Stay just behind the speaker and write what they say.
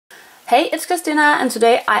Hey, it's Christina, and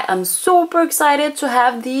today I am super excited to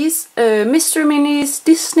have these mystery minis,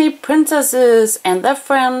 Disney princesses and their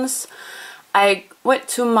friends. I went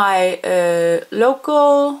to my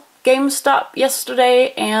local GameStop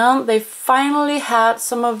yesterday and they finally had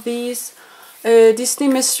some of these Disney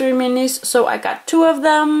mystery minis, so I got two of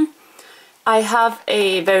them. I have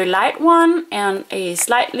a very light one and a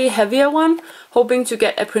slightly heavier one, hoping to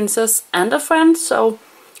get a princess and a friend. So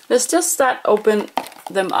let's just start open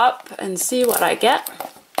them up and see what I get.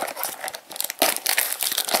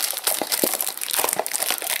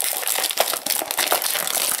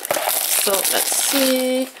 So let's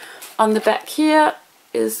see. On the back here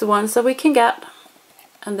is the ones that we can get,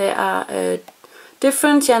 and there are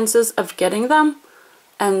different chances of getting them.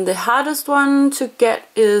 And the hardest one to get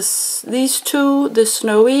is these two, the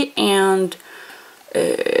Snowy and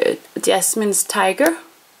Jasmine's Tiger.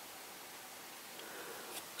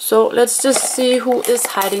 So let's just see who is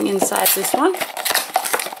hiding inside this one.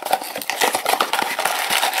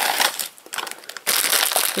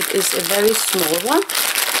 It is a very small one.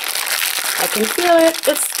 I can feel it.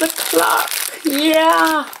 It's the clock.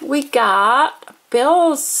 Yeah, we got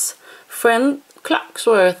Belle's friend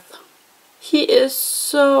Clocksworth. He is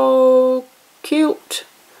so cute.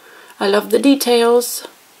 I love the details.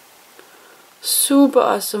 Super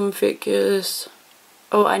awesome figures.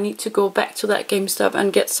 Oh, I need to go back to that GameStop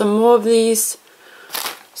and get some more of these.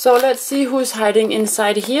 So let's see who's hiding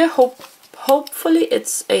inside here. Hopefully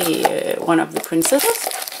it's one of the princesses.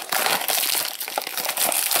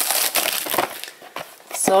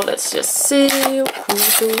 So let's just see, who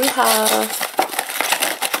do we have?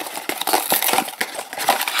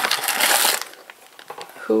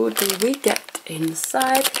 Who do we get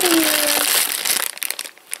inside here?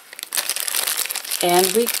 And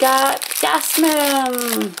we got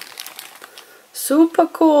Jasmine! Super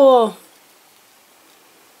cool!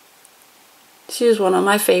 She's one of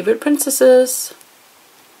my favorite princesses.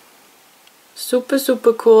 Super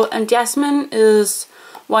cool. And Jasmine is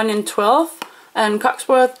 1 in 12 and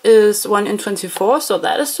Cogsworth is 1 in 24, so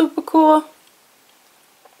that is super cool.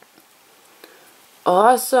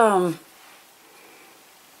 Awesome!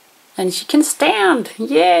 And she can stand!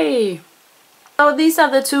 Yay! So these are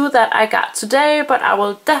the two that I got today, but I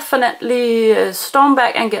will definitely storm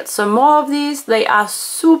back and get some more of these. They are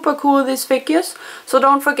super cool, these figures. So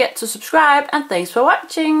don't forget to subscribe, and thanks for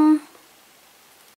watching!